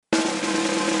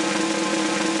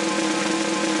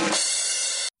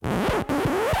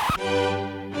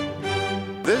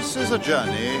is a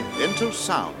journey into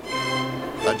sound.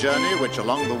 A journey which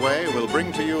along the way will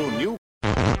bring to you new...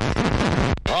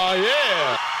 Oh,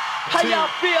 yeah! How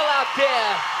y'all feel out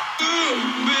there? Baby!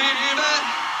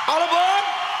 All aboard?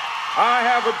 I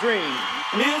have a dream.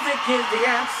 Music is the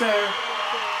answer.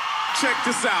 Check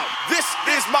this out. This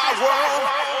is my world.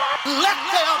 Let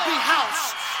there be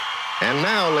house. And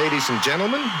now, ladies and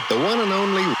gentlemen, the one and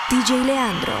only DJ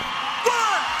Leandro. 1,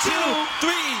 2,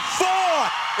 3, 4.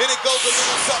 And it goes a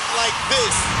little something like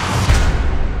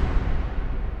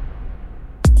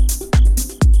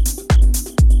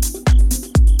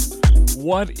this.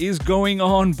 What is going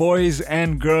on, boys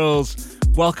and girls?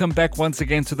 Welcome back once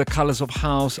again to the Colors of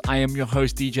House. I am your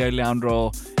host, DJ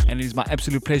Leandro, and it is my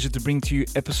absolute pleasure to bring to you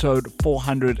episode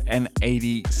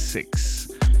 486.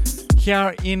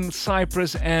 Here in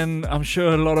Cyprus, and I'm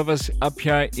sure a lot of us up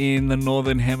here in the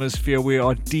Northern Hemisphere, we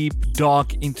are deep,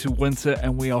 dark into winter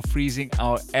and we are freezing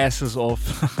our asses off.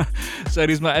 So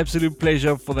it is my absolute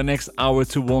pleasure for the next hour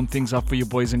to warm things up for you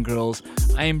boys and girls.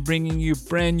 I am bringing you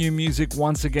brand new music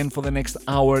once again for the next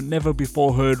hour, never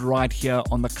before heard, right here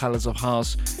on the Colors of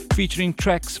House, featuring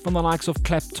tracks from the likes of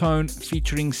Claptone,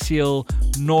 featuring Seal,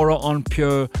 Nora En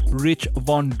Pure, Rich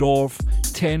Von Dorf,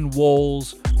 10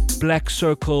 Walls, Black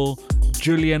Circle,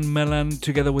 Julian Millen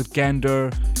together with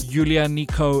Gander, Yulia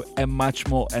Nico, and much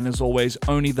more. And as always,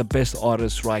 only the best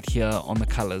artists right here on the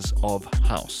Colors of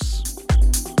House.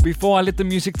 Before I let the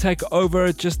music take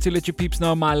over, just to let you peeps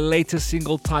know, my latest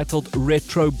single titled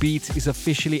Retro Beats is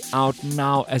officially out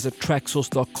now as a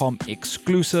Traxsource.com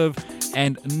exclusive,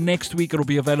 and next week it'll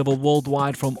be available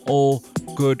worldwide from all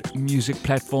good music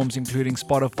platforms including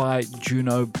Spotify,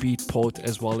 Juno, Beatport,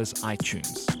 as well as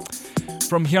iTunes.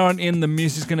 From here on in, the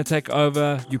music's going to take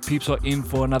over. You peeps are in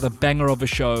for another banger of a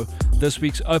show. This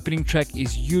week's opening track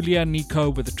is Yulia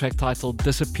Nico with the track titled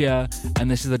Disappear, and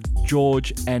this is the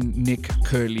George and Nick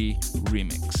Curley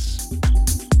remix.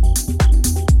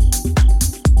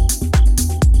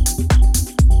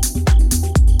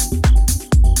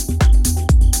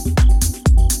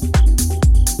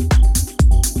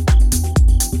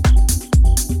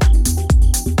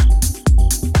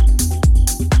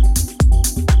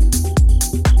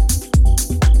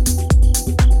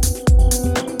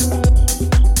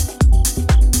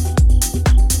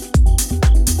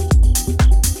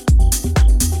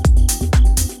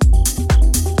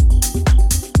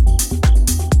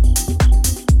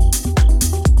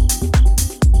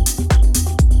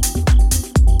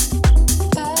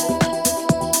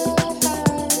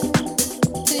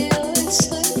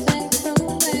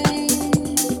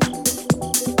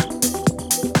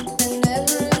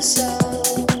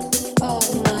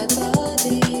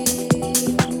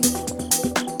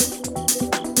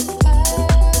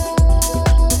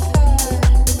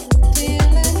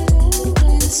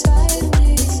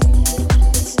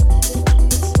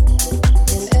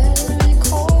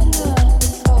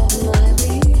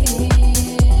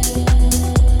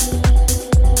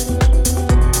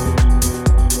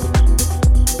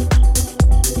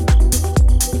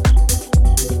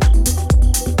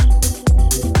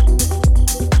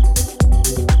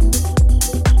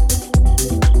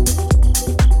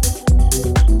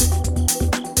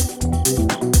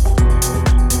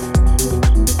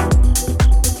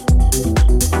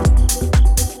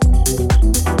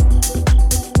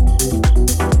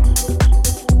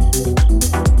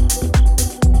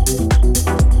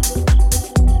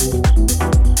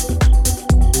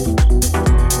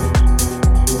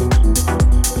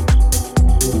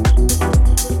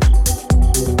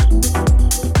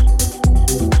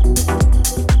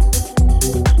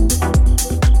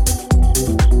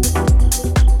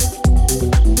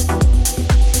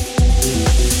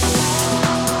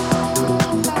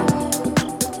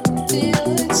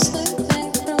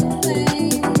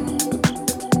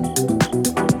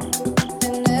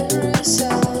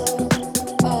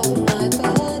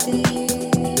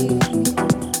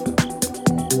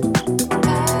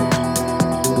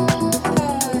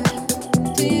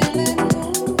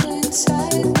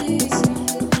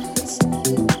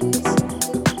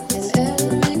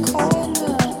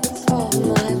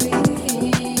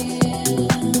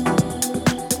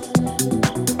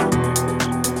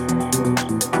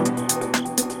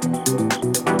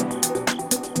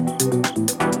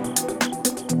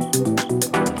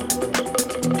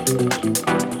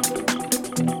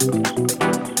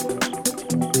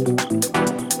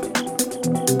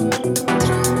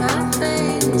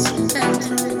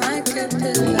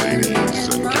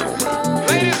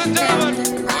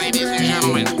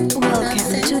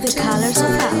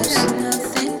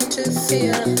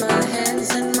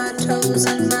 toes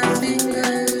and my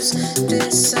fingers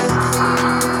disappear.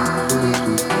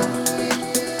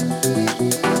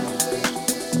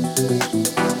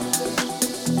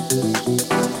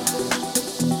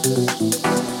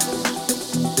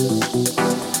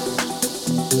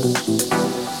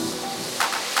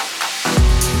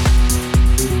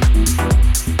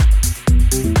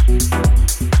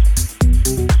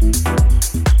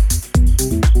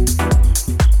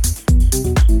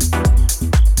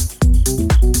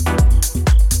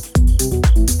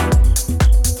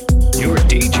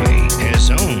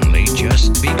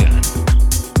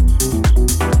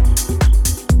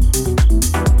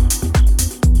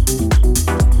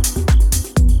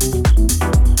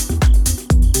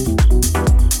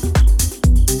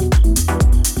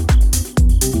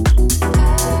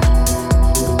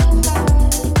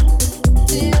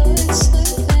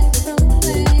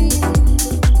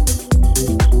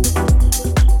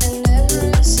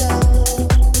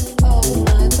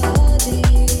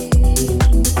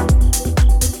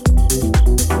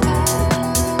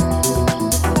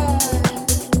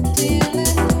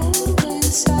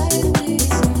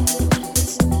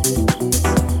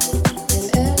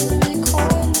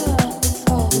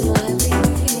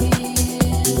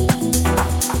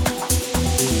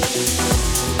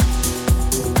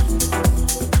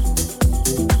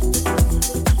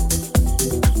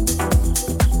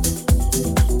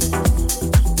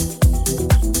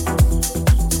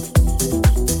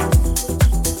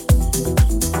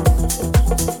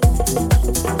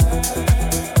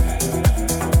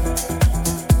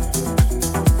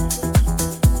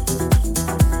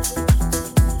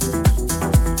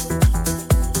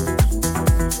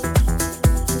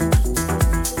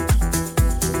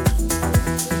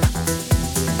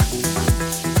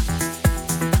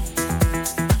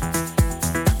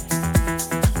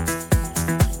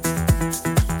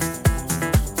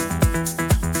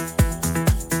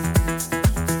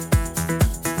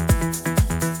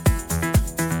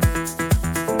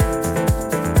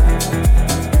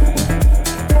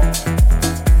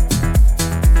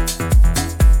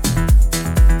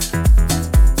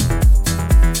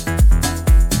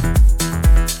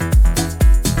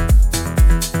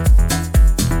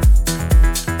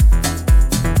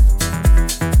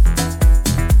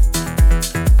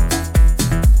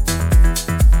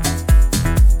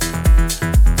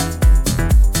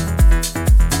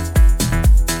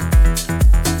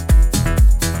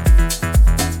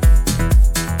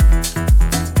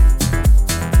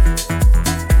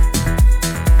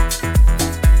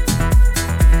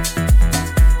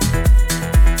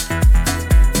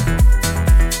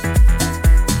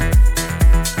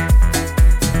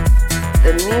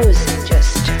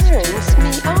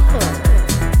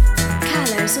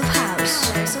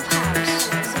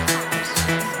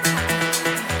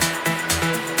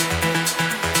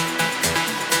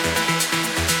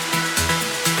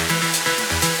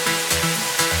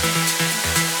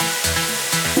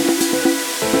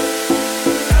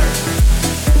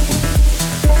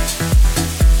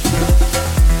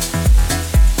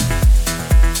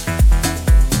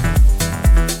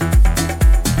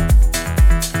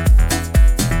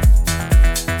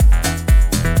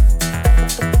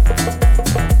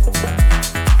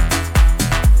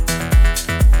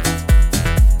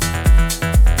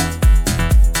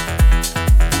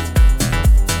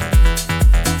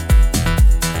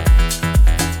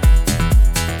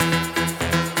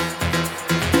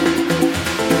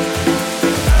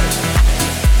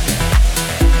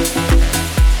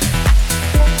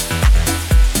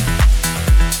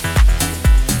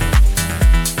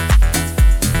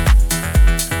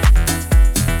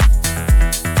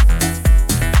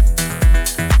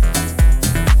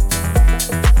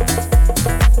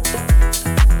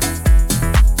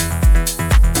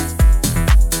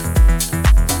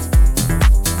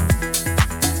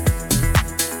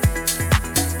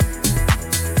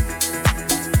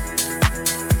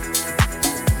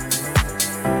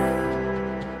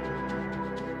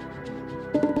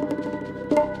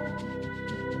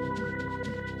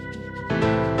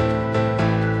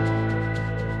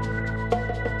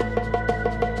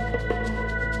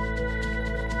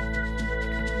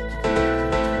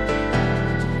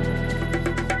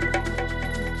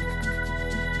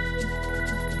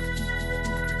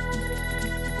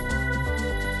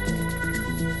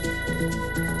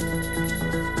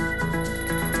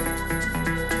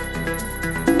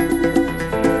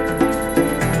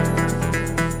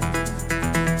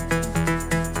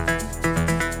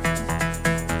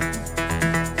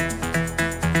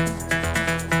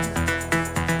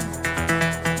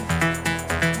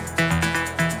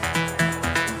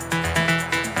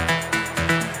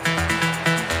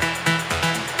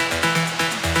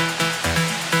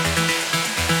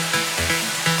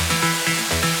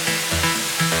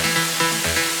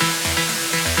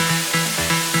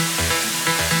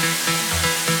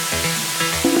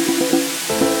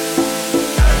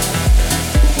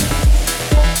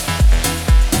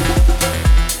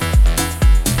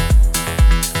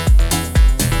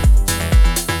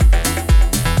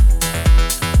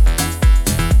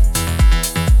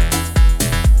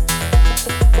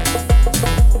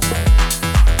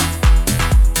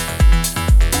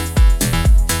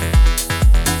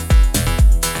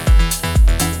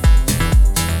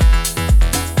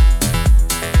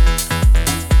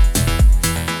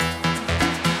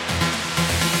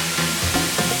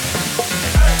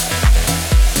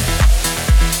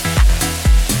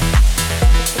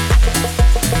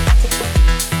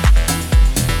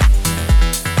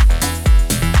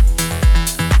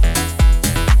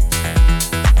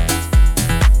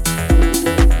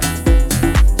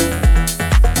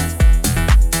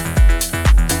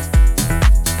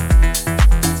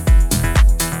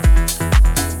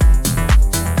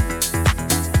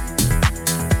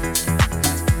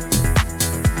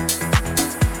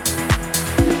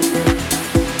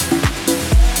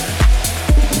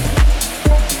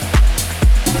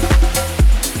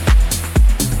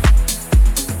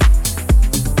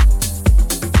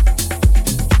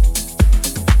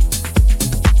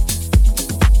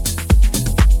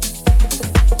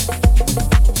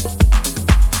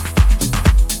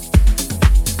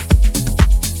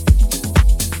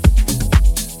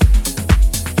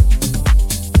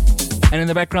 And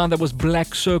in the background, that was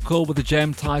Black Circle with a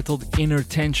jam titled Inner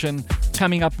Tension.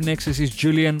 Coming up next is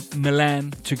Julian Milan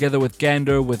together with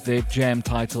Gander with their jam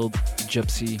titled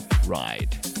Gypsy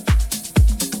Ride.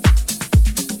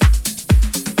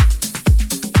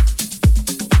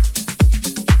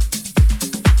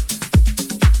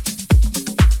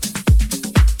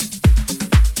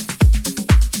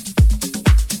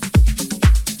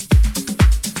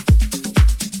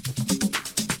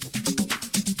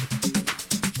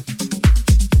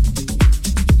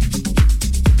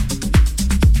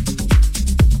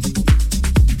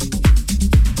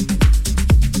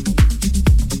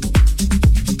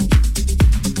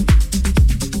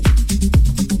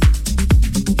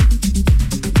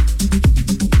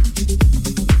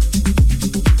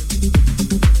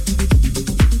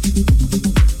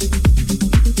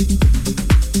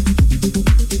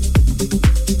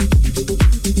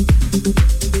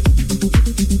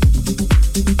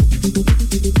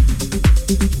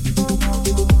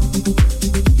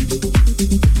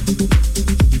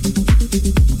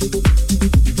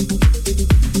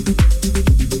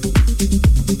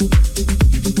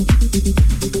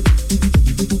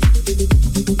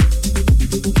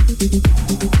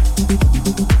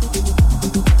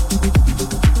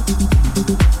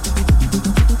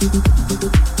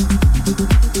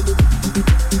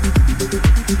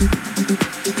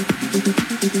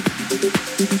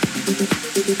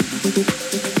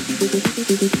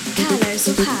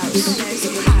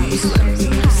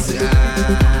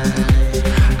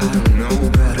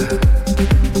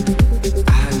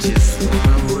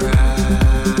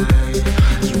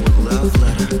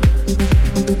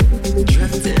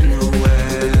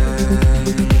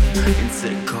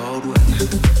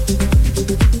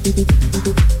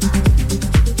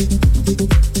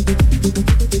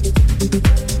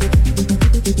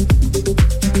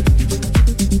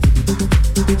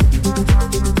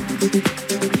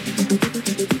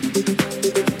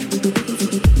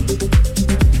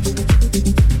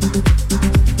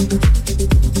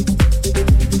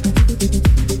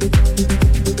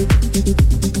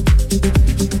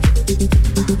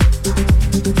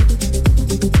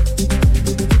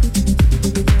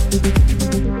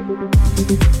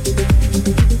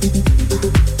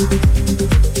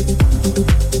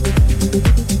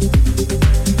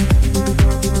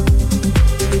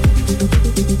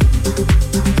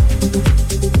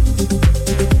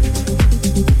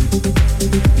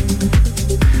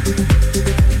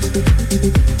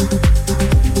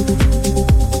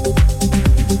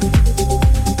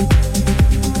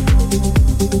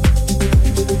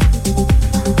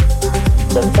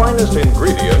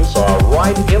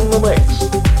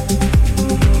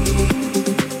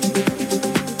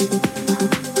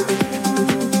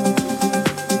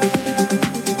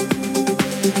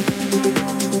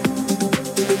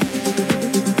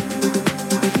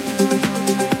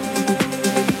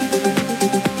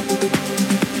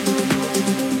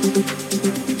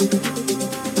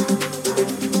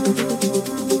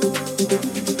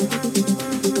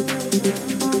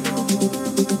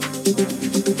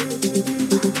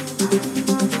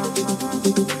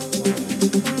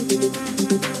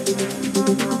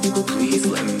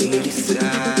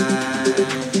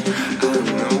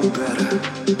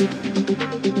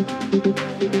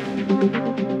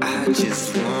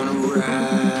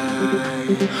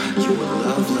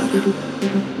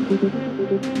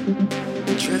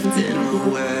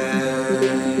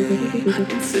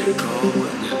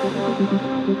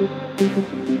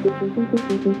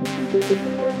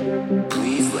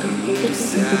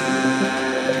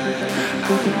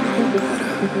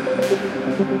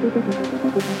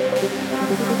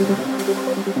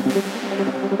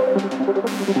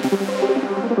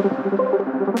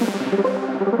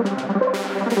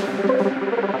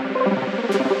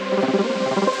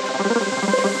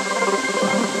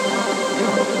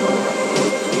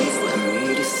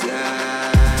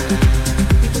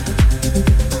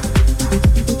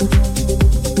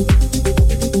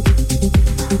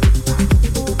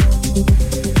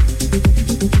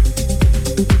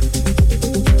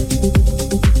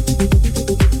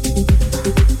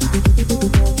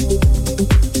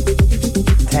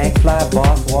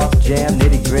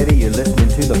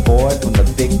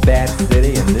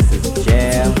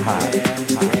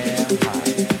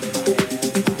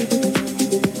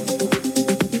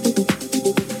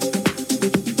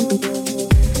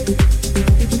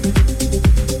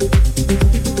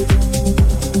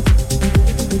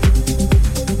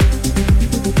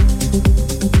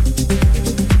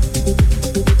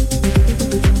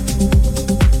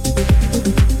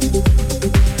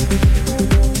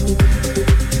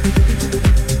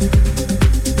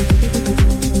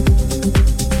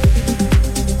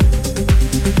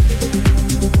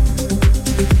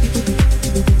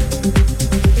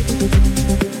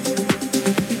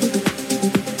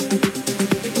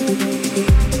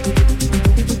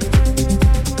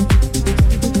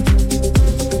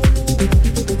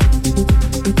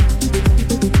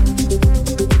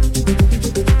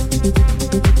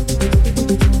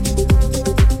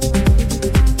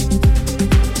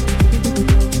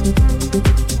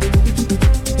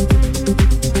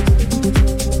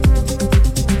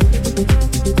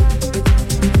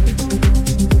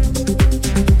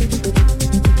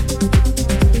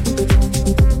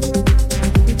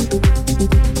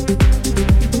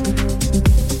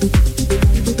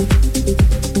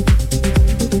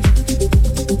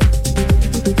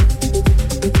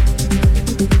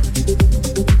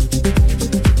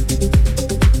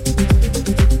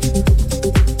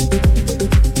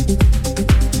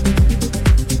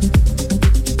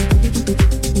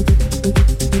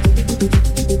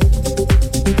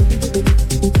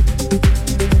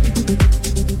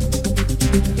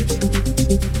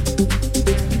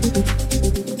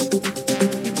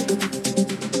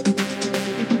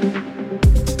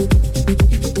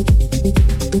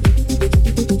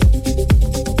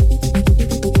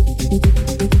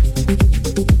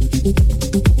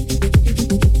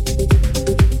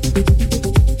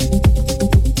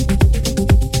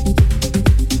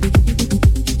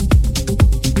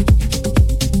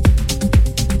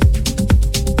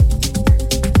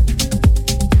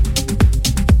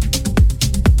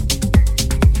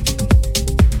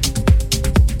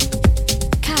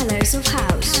 Colors of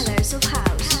House. Colors of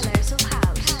House. Colors of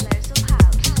House. Colors of House.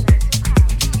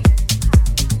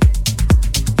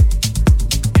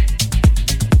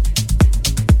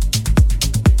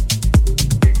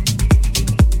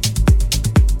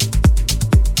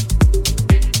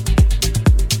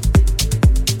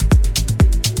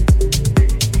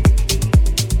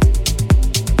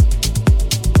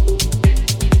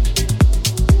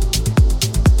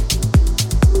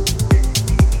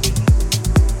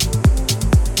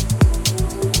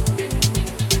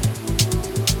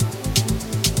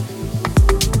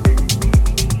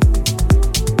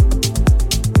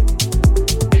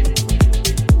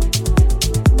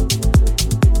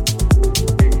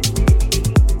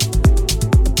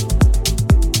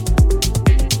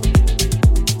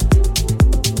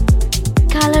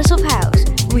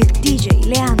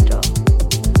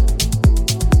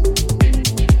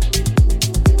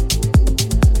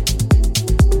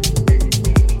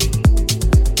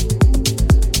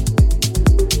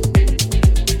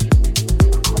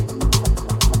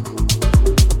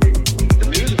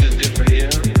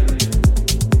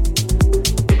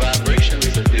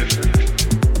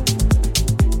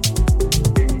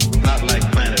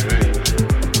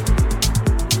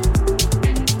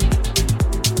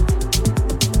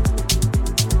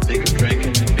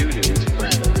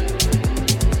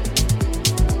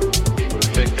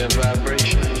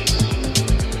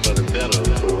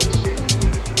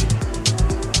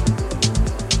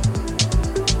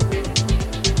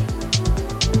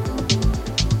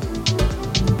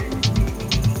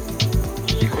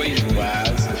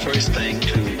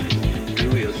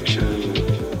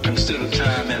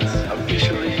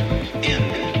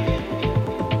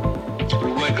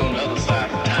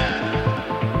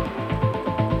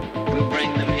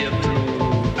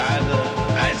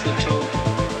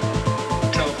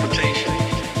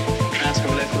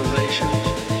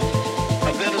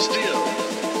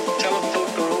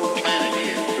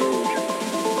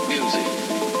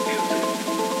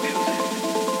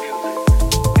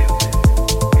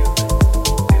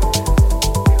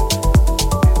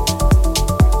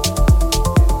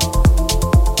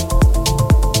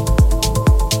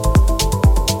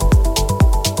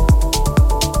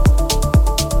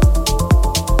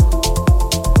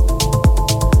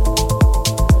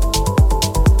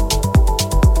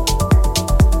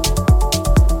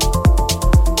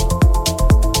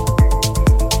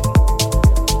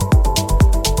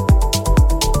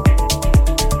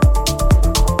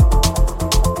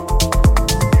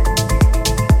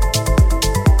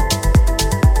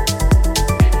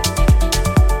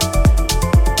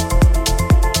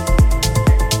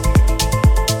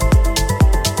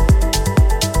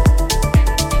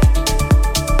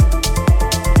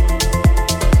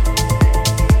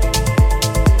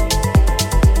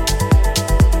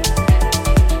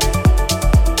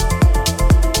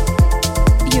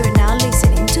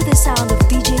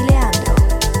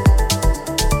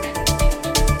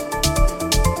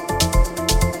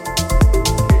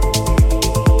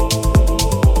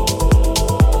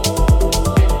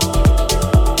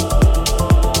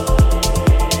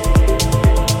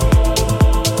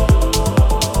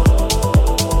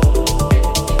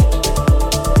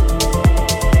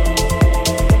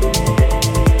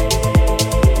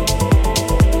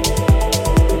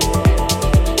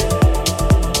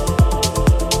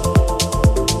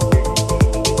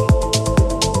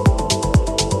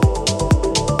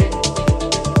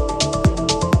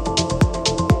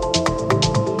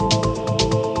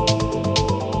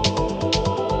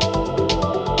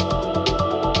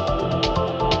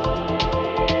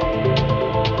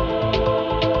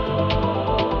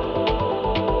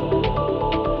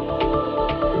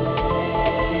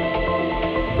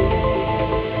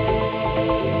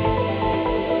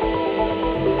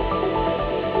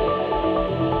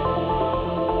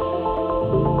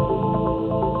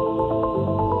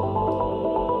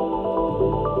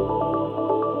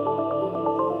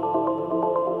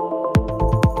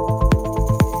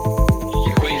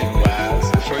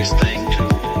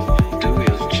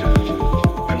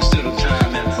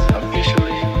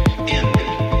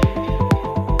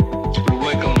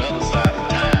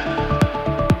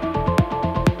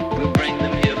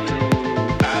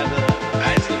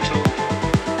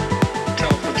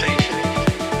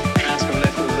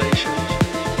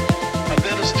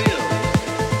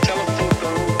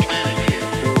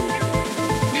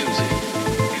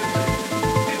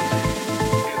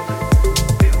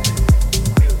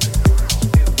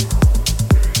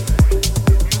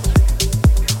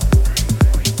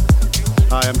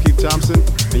 Thompson,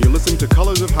 and you're listening to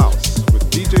Colors of House with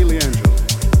DJ Leandro.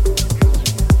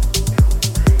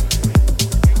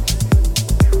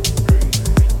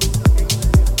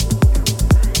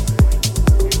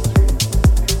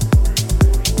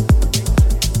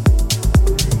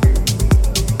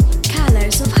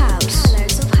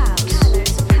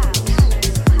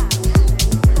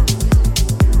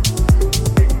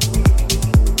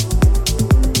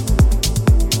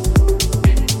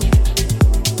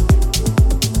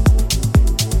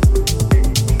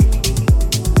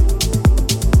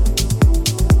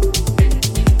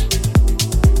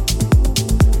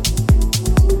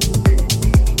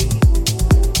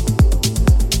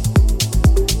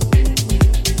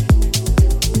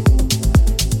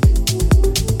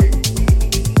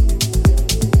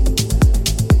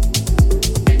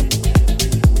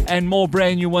 And more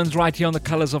brand new ones right here on the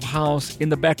Colors of House. In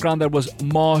the background, that was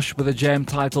Marsh with a jam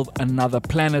titled Another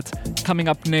Planet. Coming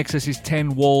up next is his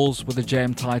 10 Walls with a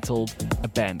jam titled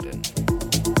Abandon.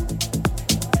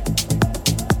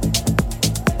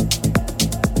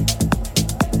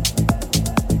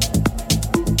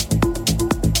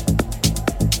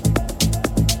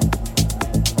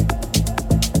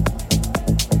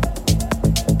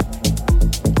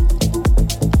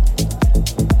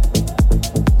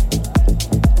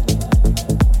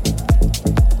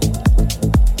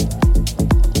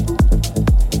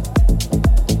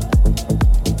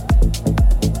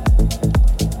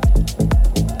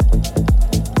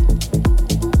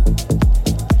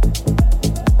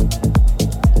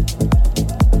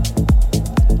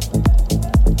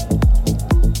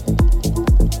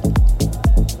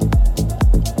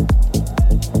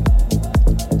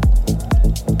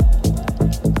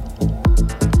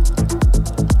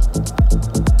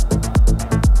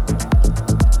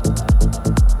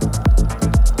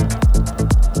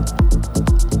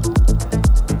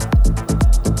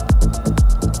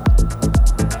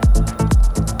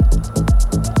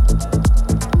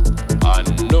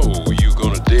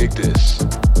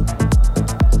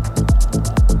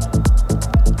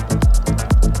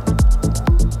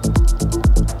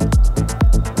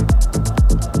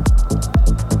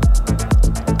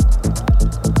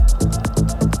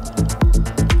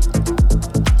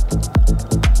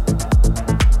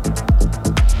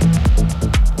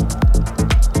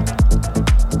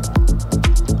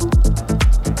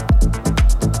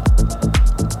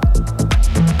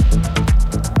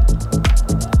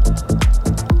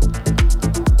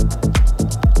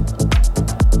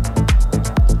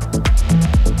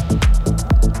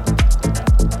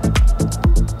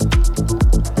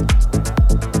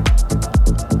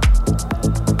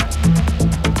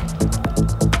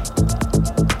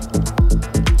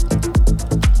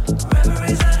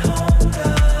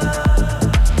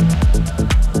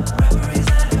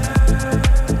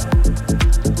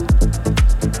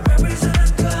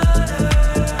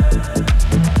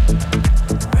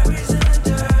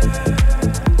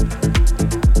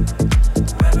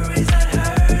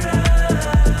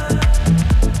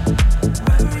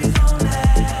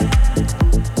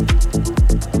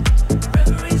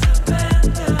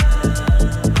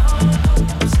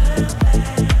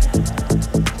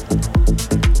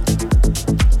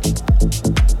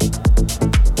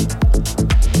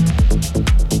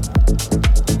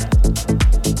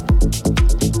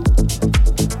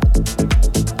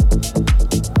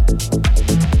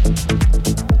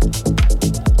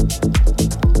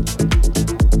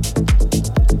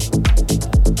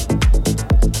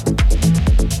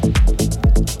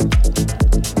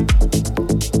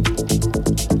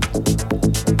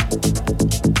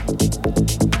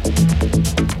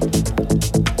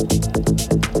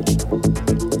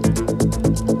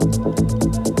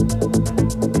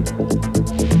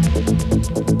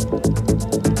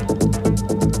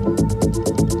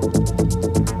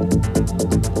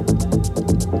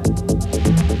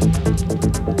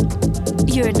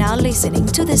 You're now listening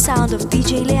to the sound of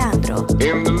DJ Leandro.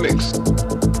 In the mix.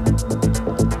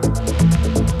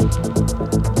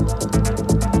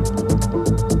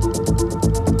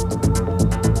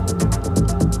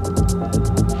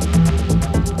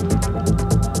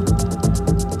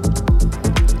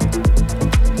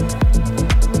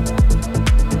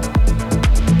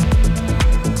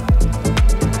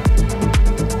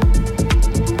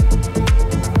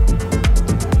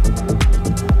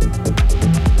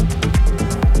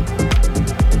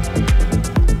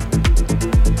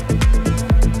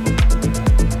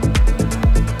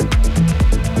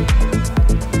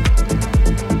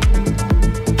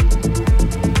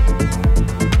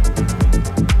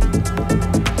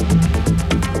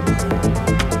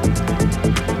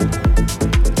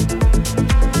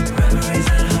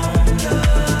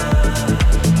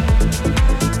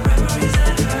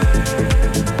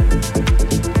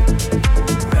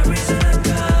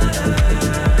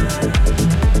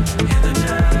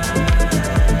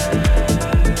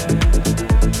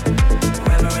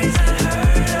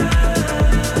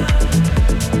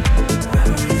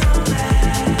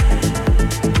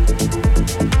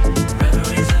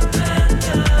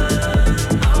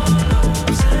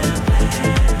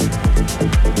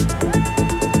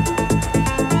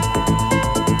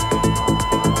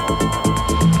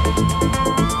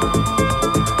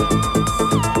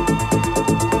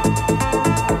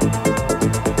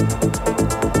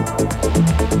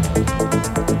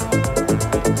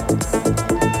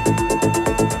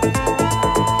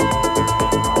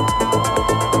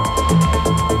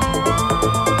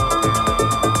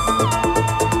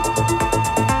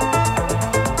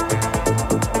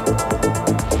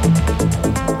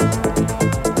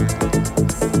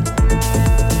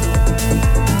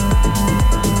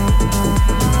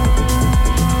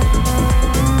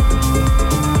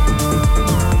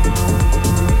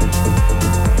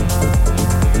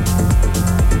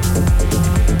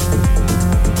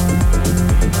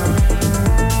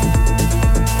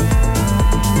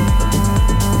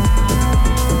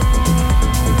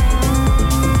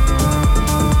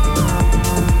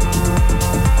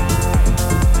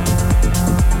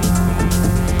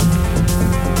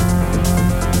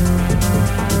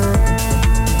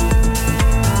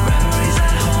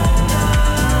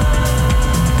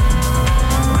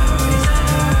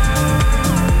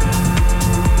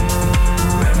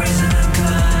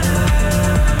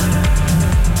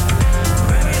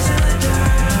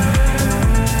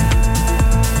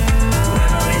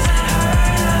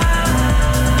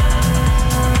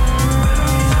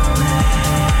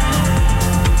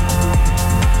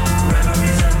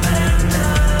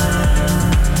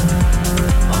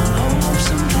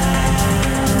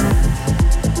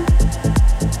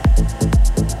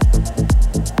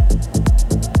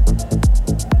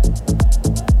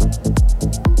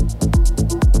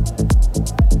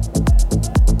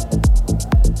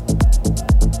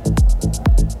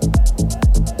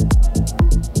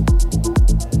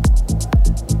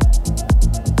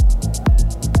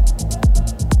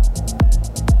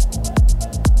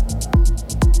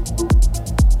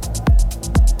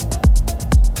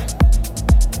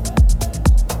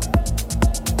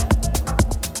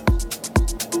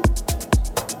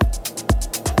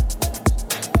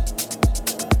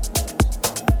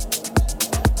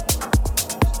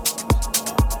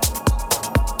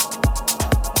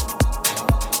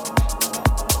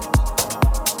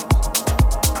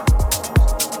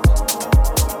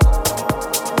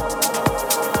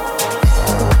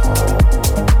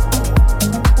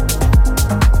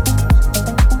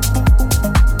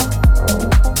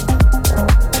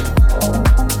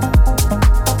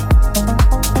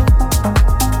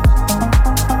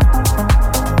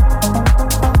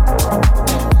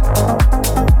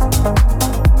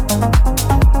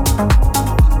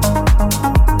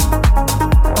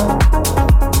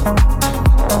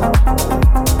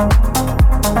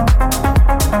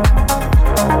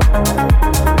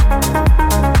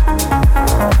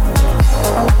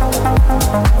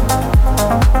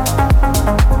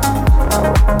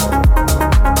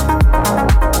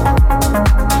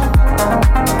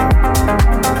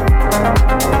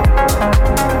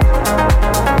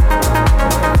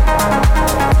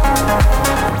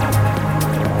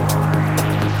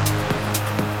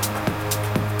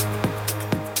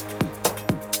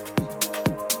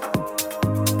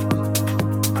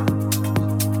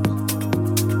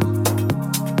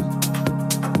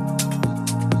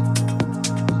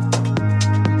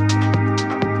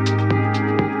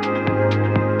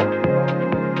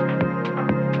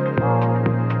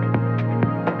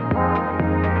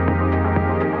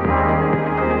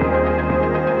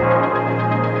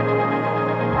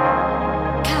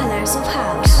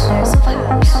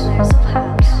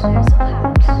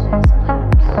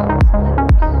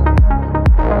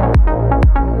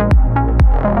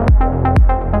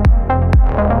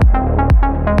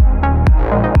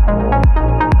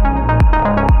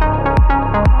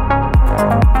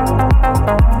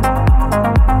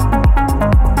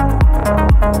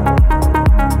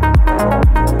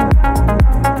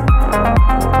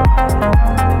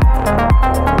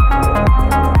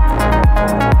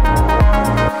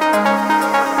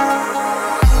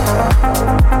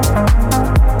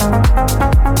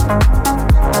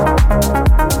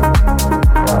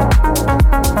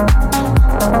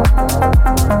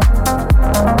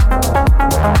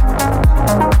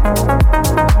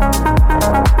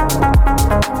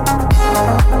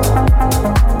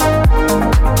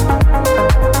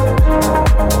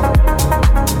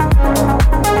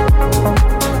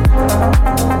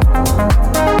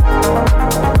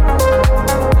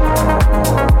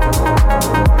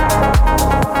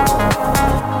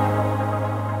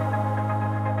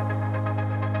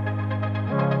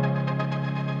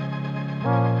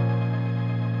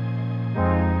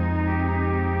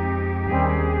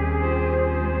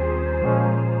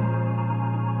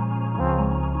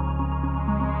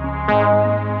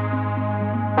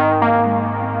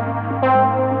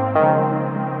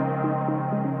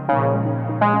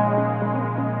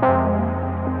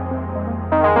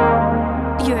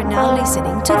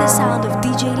 to the sound of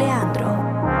DJ Leandro.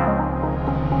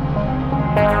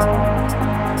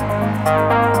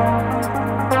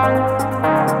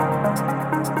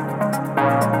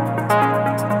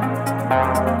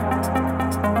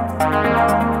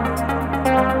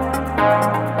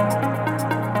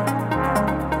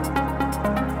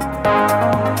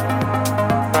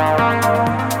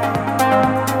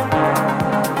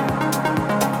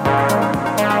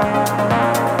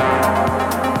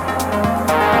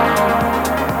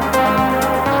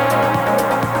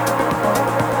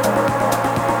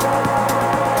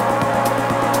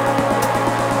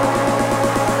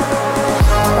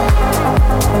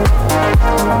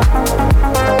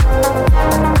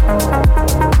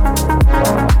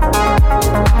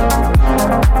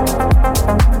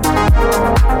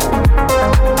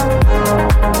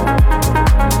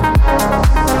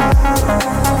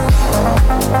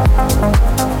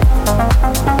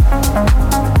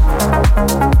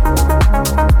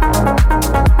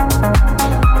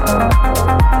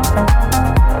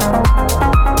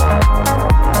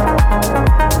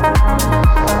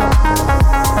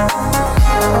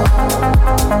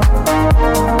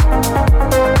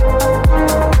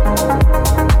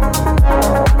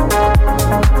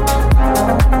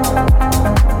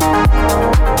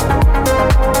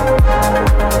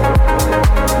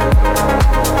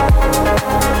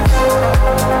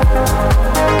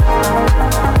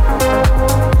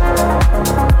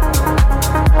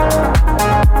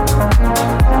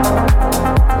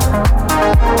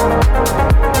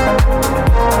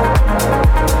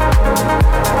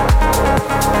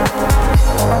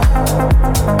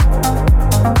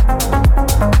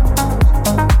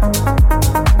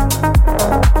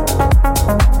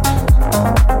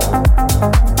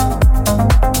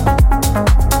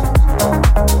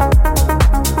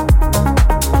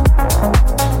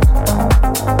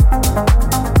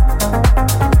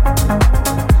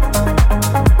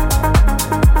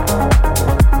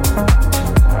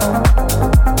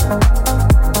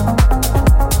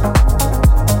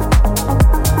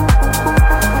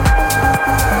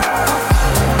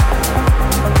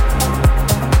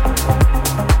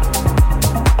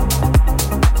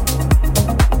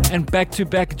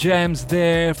 Back-to-back jams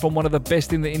there from one of the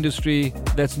best in the industry.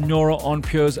 That's Nora En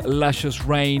Pure's Luscious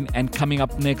Rain, and coming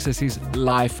up next is his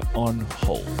Life on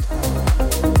Hold.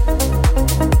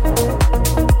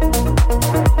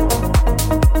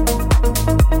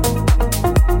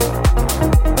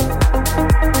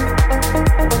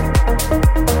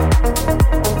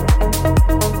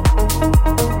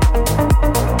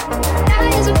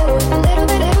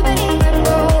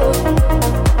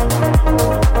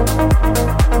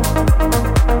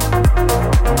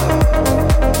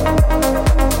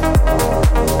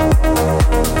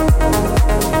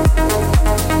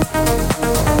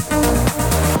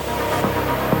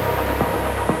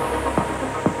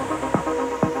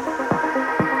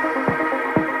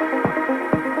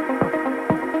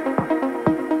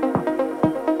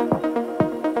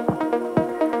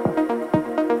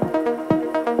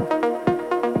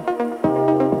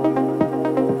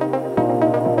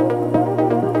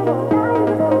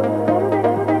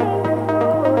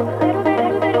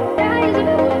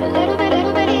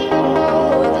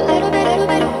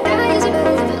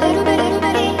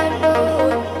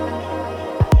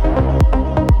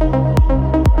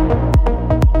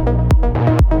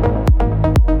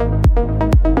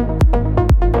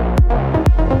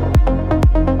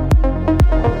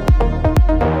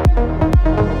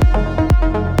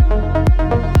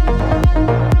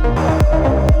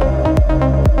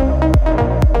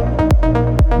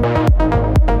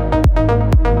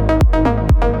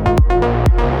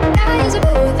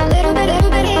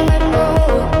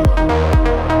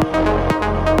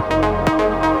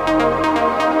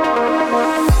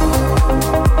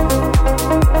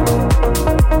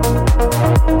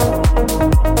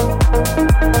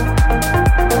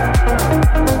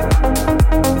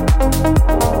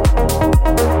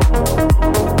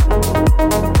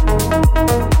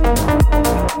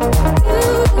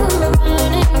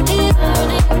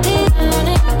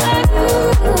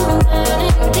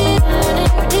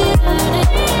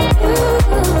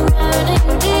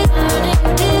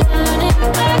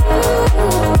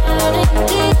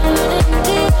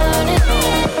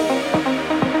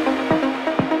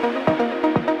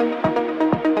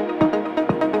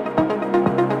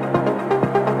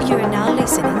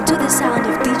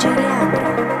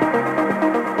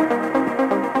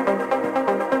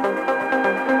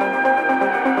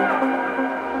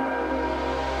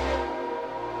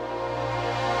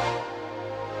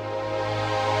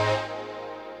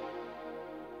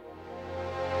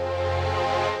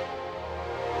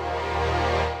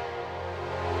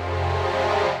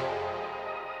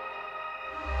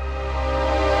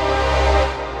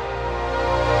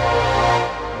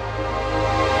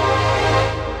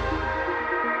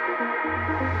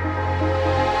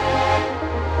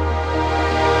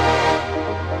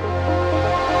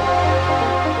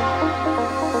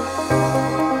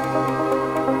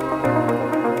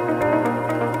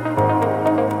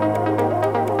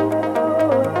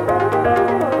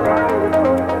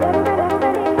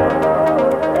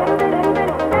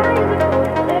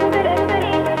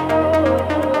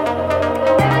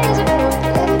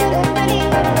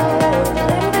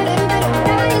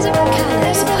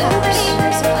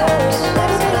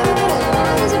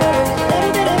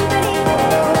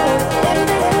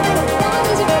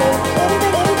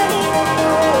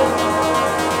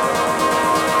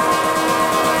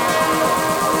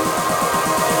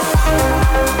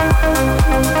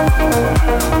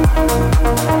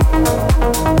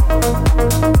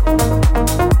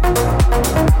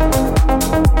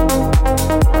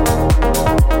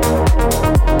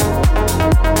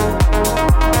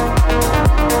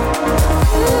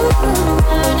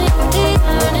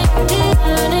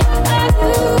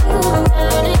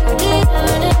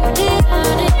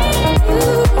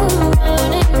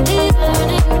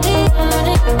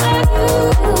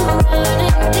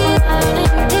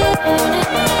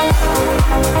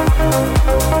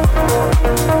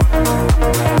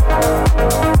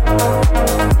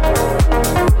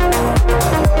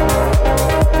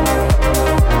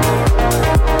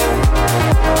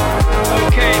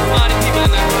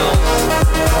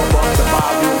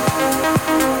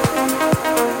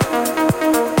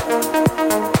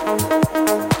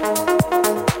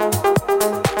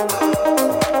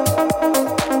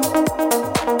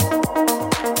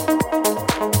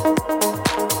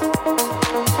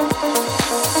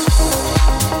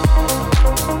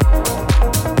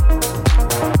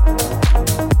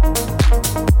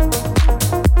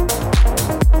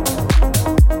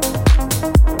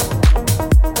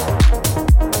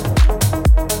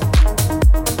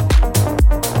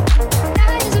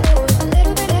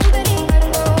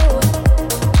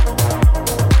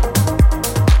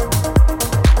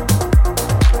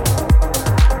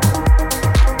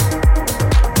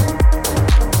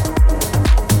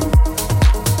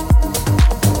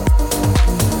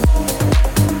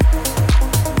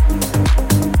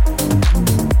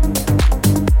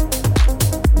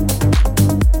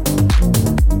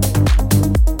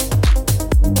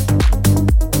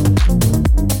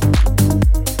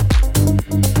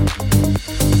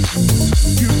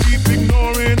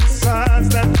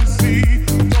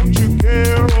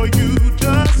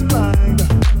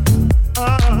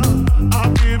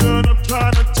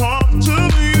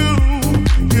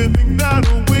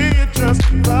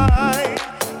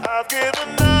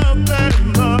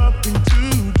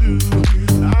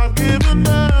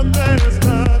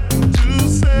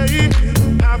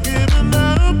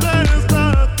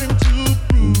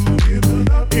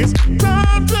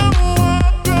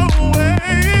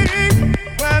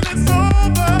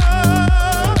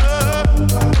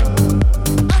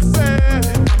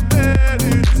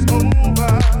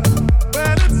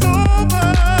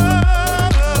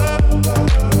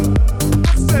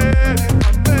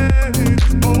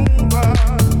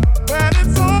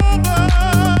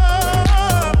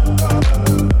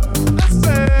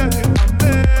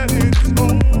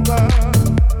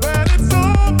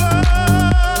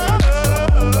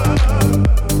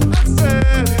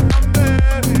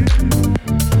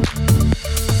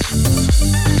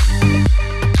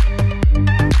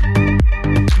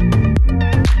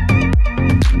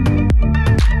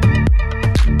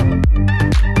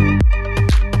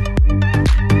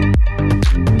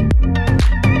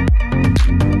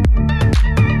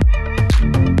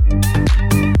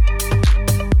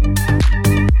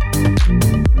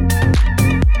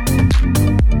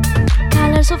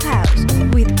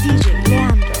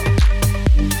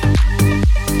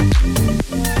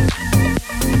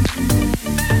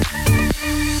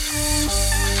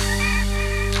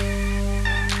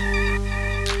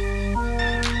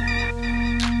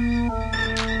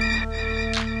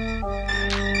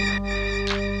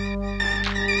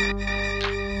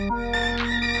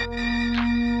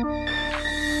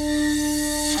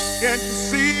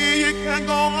 can't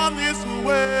go on this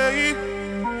way.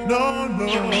 No, no.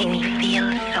 You make me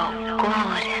feel so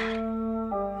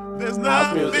good. There's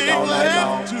nothing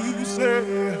left to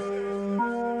say.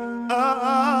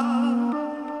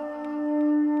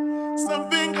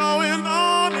 Something going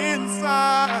on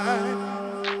inside.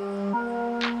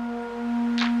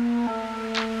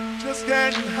 Just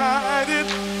can't hide it.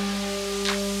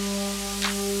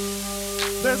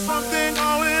 There's something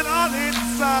going on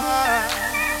inside.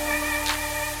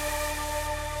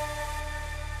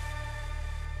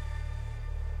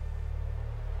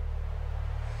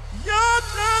 You're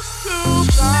just too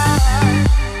blind.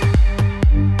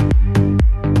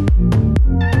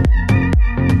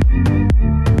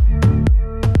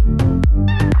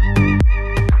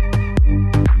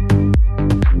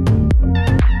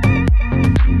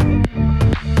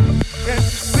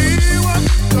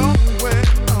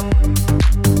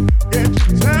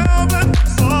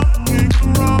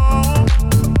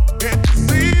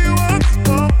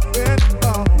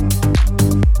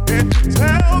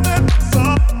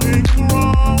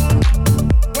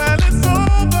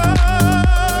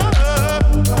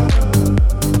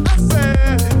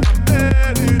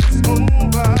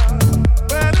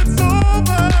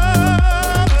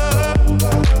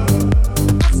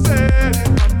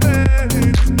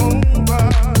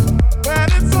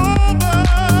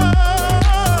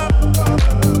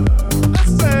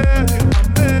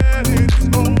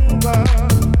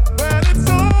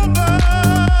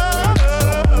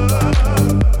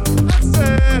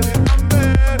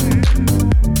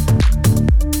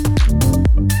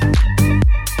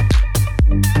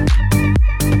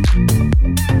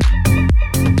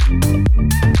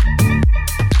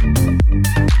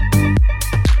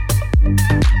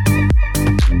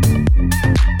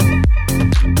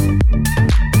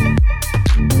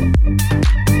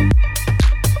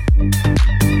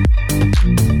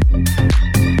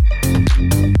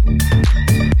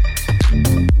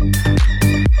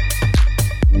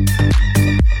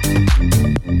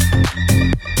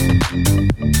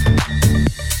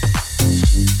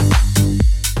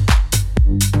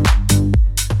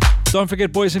 Don't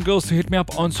forget, boys and girls, to hit me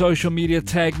up on social media.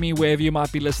 Tag me wherever you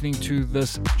might be listening to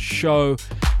this show.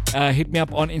 Hit me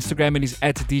up on Instagram. It is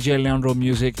at DJ Leandro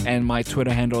Music, and my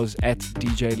Twitter handle is at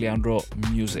DJ Leandro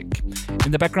Music.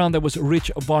 In the background, there was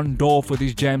Rich Von Dorf with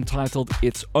his jam titled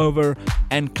It's Over.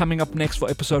 And coming up next for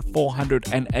episode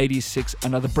 486,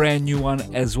 another brand new one,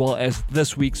 as well as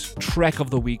this week's track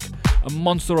of the week, a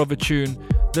monster of a tune.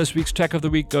 This week's track of the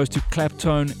week goes to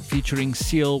Claptone featuring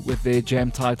Seal with their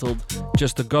jam titled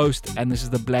Just a Ghost, and this is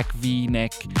the Black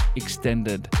V-Neck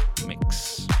extended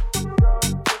mix.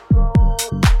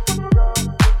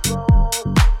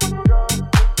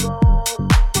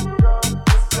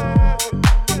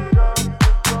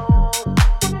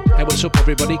 Hey, what's up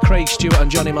everybody? Craig Stewart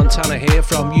and Johnny Montana here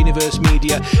from Universe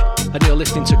Media, and you're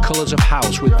listening to Colours of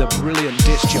House with the brilliant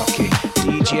disc jockey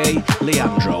DJ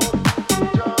Leandro.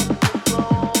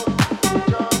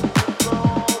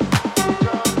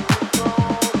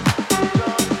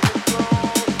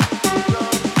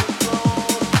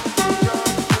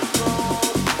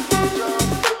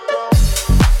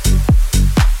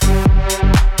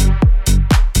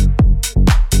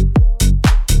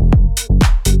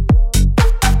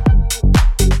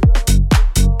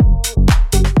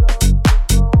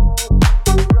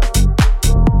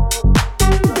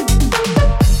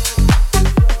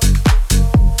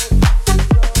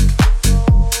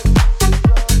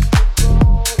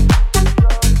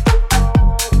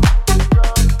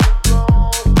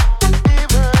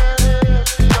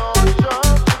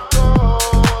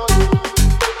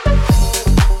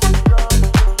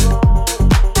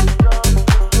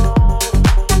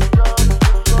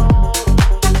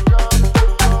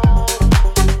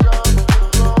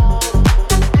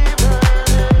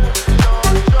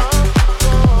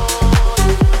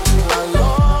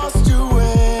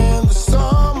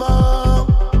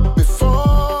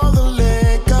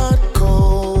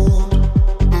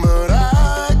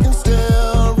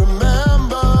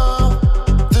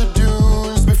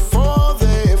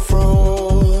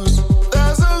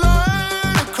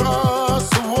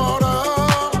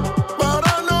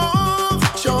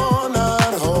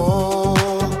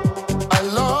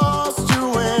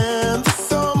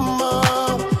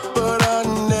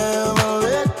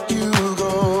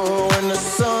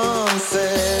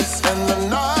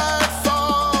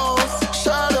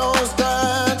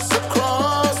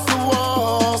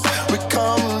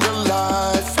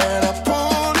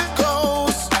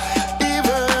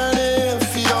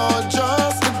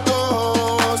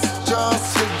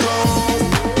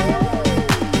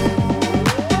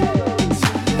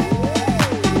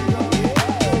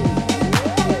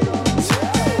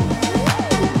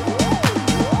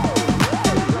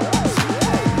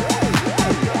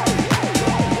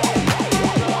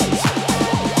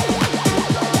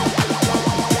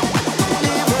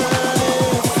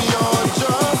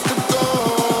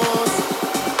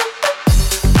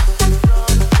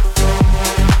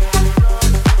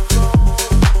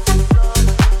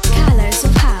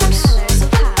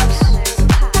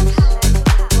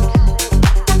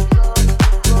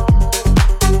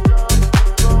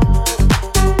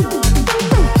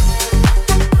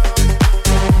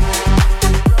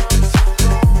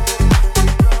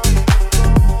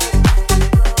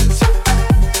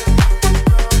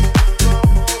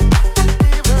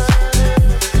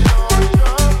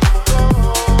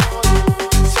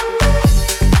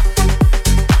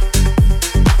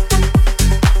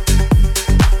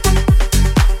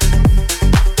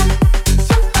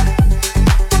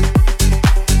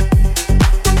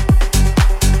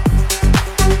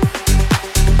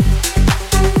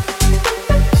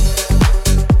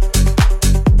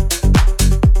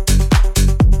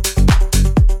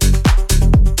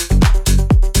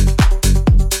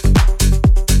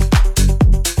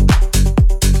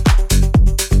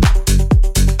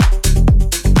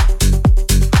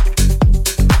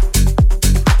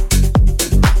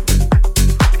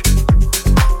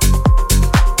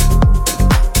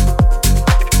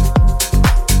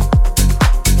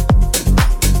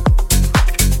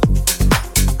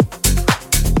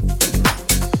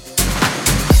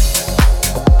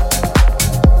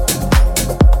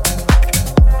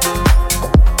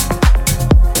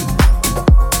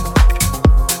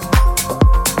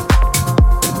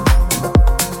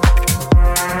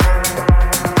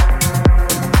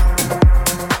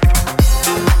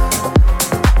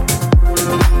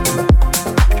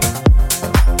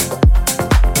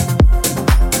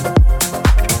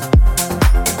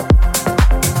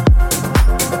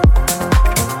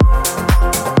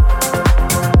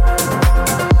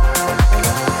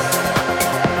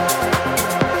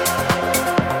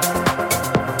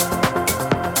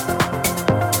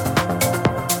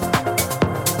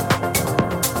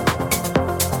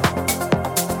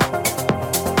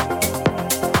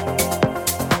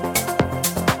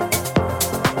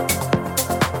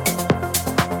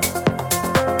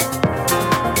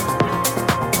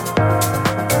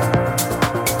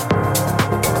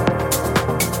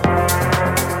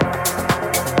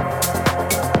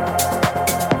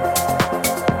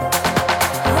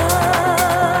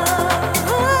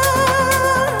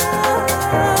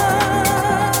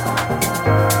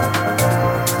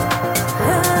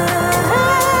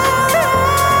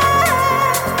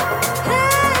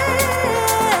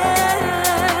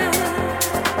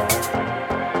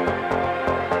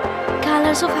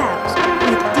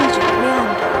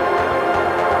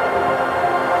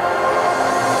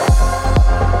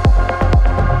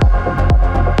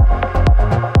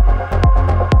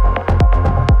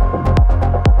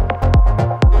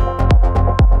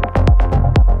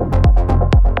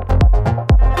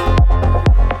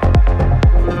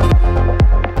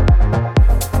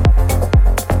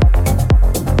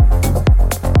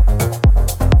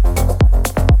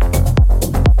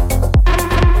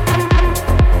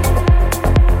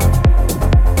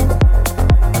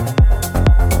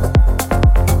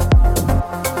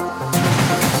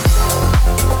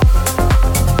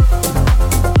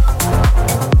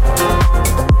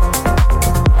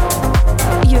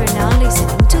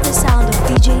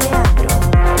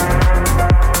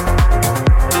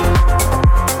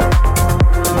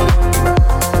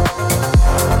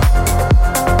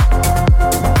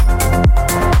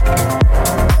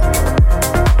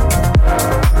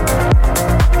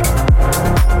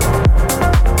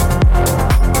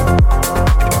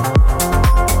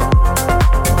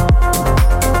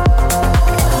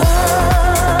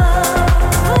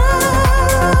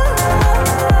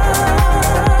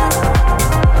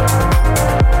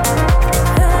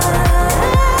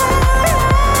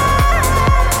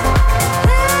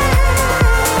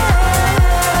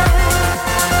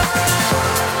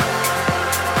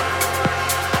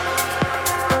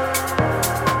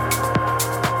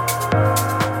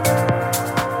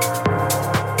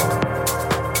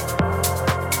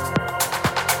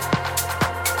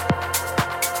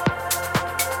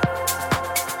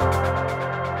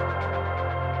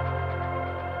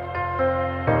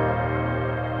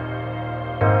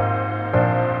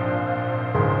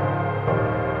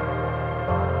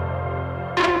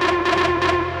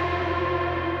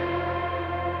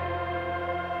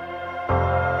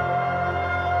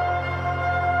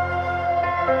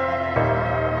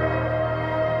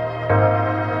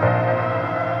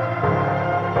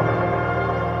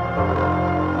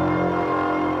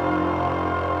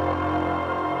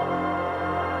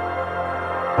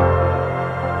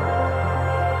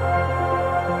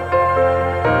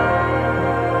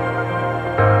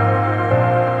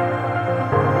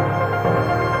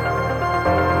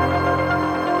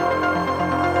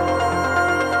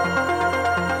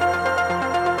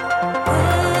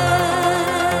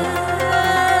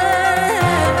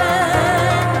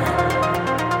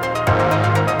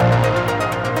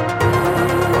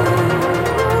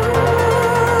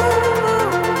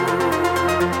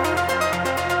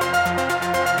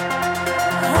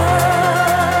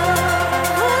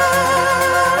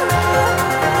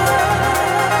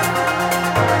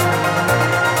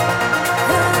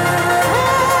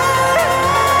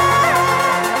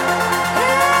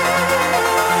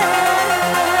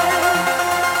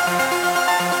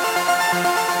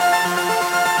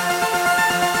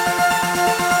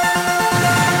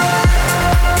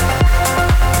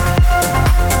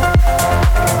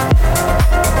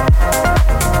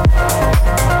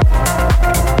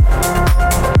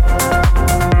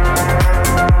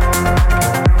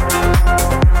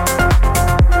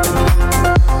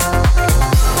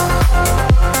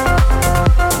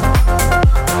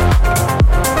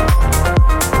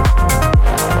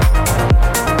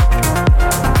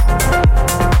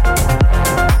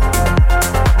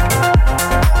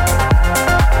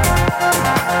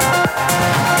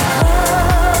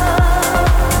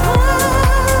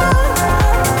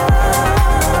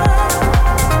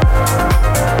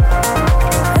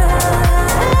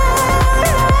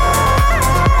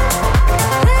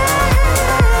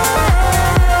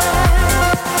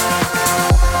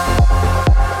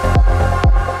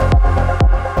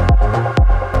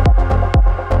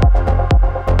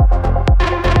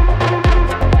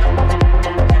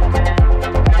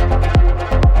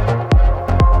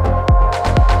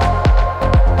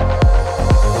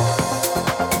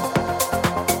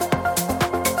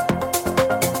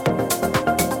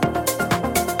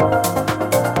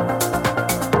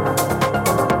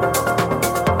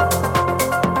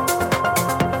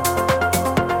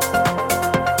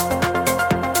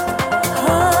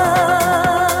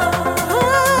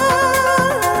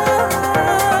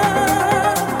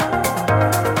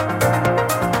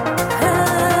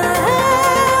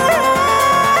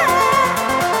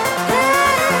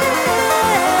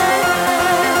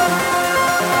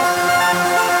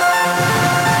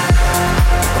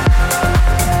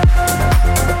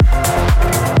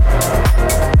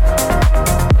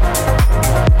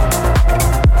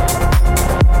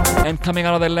 coming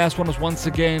out of that last one was once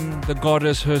again the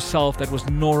goddess herself. That was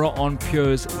Nora En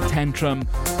Pure's Tantrum.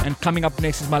 And coming up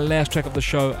next is my last track of the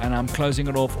show, and I'm closing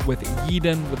it off with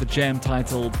Eden with a jam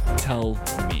titled Tell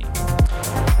Me.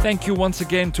 Thank you once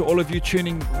again to all of you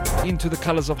tuning into the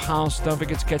Colors of House. Don't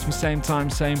forget to catch me same time,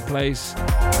 same place.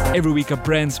 Every week a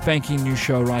brand spanking new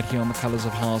show right here on the Colors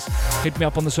of House. Hit me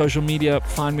up on the social media.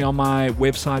 Find me on my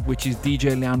website, which is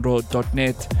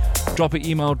djleandro.net. Drop an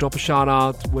email, drop a shout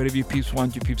out. Wherever you peeps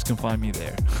want, you peeps can find me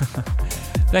there.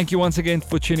 Thank you once again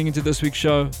for tuning into this week's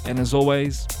show. And as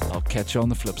always, I'll catch you on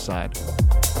the flip side.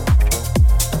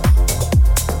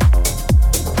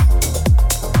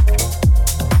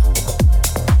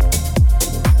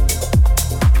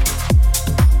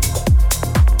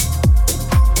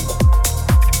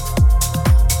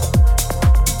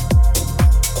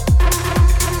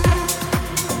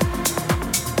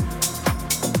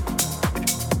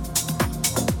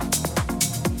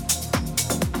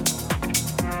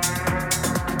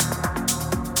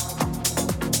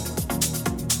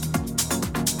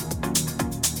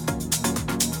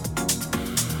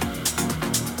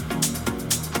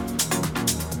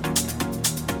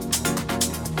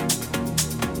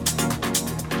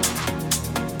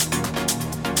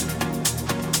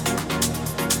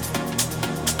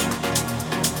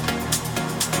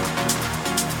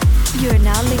 You're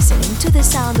now listening to the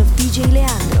sound of DJ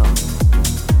Leandro.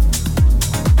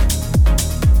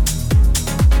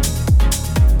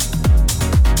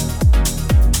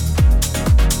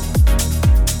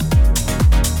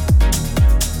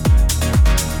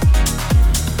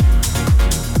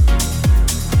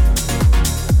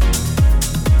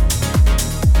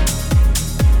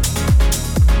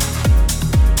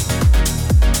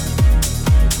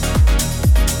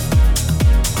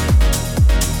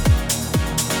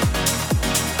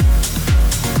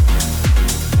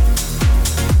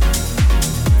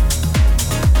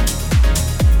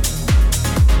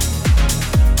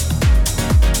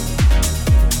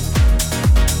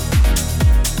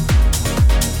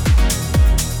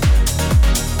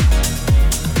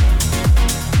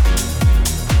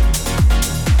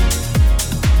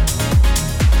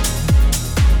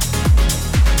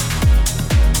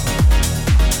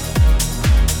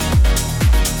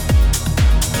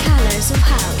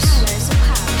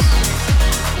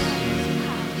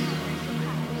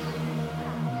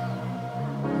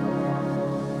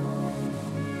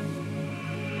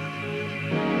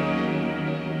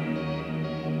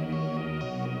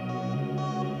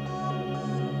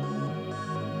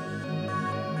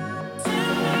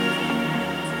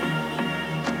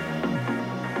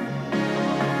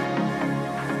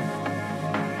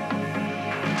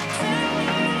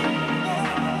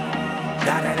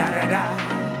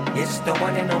 It's the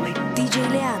one and only DJ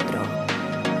Leandro.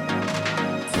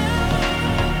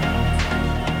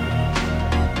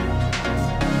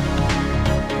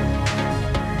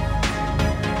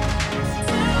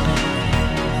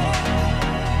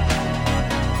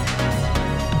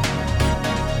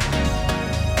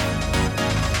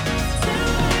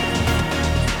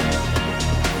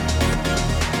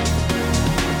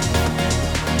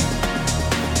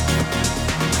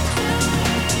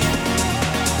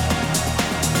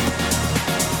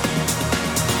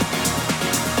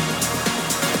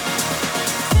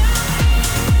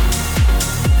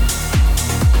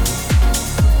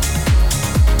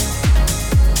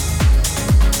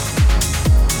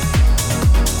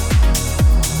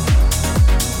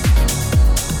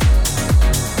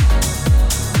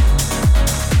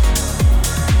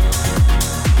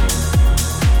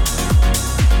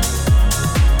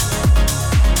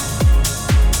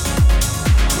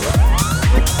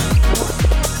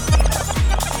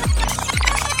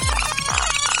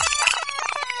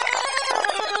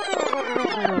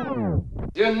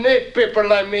 You need people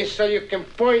like me so you can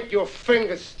point your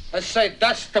fingers and say,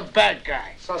 that's the bad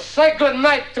guy. So say good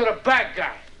night to the bad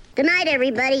guy. Good night,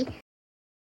 everybody.